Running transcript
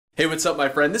Hey, what's up, my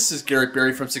friend? This is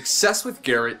Garrett from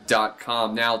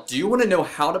successwithgarrett.com. Now, do you want to know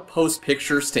how to post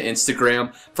pictures to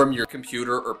Instagram from your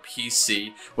computer or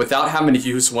PC without having to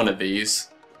use one of these?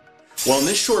 Well, in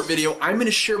this short video, I'm going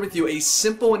to share with you a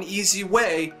simple and easy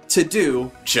way to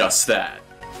do just that.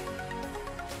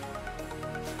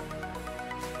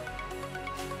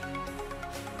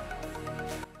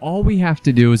 All we have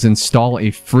to do is install a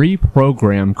free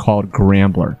program called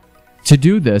Grambler. To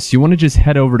do this, you want to just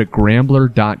head over to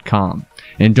Grambler.com.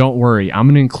 And don't worry, I'm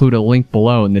going to include a link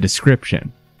below in the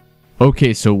description.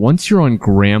 Okay, so once you're on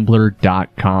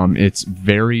Grambler.com, it's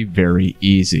very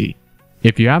easy.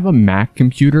 If you have a Mac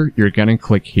computer, you're going to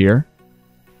click here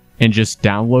and just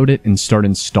download it and start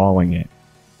installing it.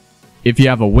 If you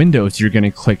have a Windows, you're going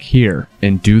to click here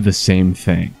and do the same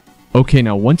thing. Okay,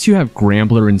 now once you have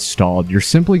Grambler installed, you're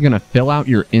simply going to fill out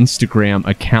your Instagram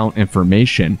account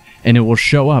information and it will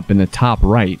show up in the top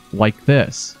right like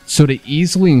this. So to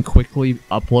easily and quickly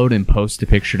upload and post a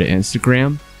picture to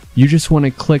Instagram, you just want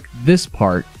to click this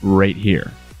part right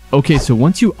here. Okay, so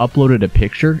once you uploaded a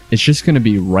picture, it's just going to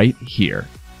be right here.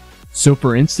 So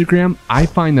for Instagram, I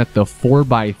find that the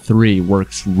 4:3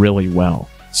 works really well.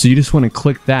 So you just want to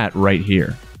click that right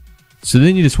here. So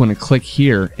then you just want to click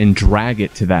here and drag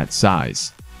it to that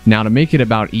size. Now to make it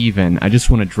about even, I just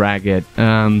want to drag it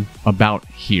about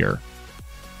here.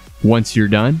 Once you're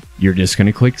done, you're just going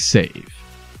to click save.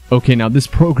 Okay, now this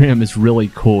program is really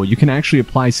cool. You can actually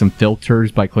apply some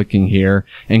filters by clicking here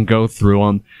and go through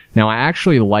them. Now I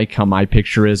actually like how my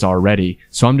picture is already,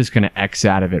 so I'm just going to X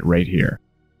out of it right here.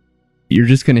 You're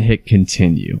just going to hit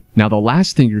continue. Now the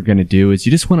last thing you're going to do is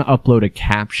you just want to upload a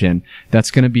caption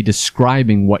that's going to be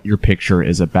describing what your picture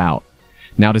is about.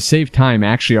 Now to save time, I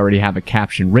actually already have a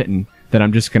caption written that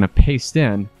I'm just going to paste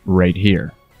in right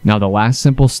here. Now the last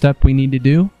simple step we need to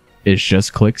do is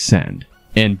just click send.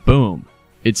 And boom,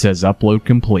 it says upload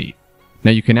complete.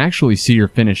 Now you can actually see your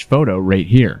finished photo right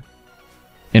here.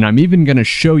 And I'm even going to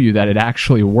show you that it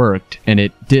actually worked and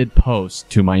it did post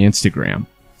to my Instagram.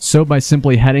 So by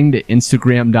simply heading to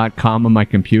Instagram.com on my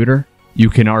computer, you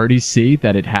can already see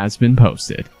that it has been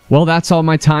posted. Well, that's all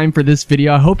my time for this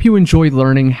video. I hope you enjoyed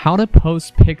learning how to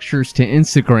post pictures to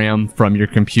Instagram from your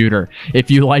computer. If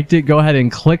you liked it, go ahead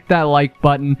and click that like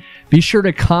button. Be sure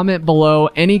to comment below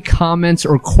any comments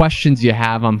or questions you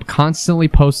have. I'm constantly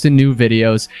posting new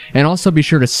videos. And also be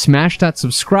sure to smash that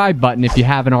subscribe button if you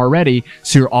haven't already,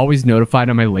 so you're always notified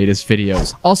on my latest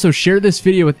videos. Also, share this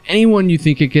video with anyone you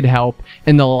think it could help.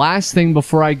 And the last thing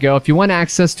before I go, if you want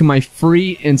access to my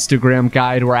free Instagram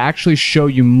guide where I actually show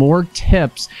you more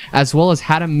tips as well as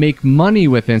how to make money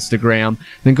with Instagram,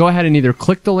 then go ahead and either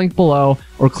click the link below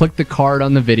or click the card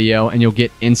on the video and you'll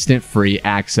get instant free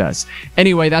access.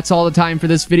 Anyway, that's all the time for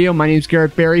this video. My name is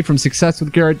Garrett from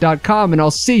successwithgarrett.com and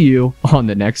I'll see you on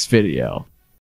the next video.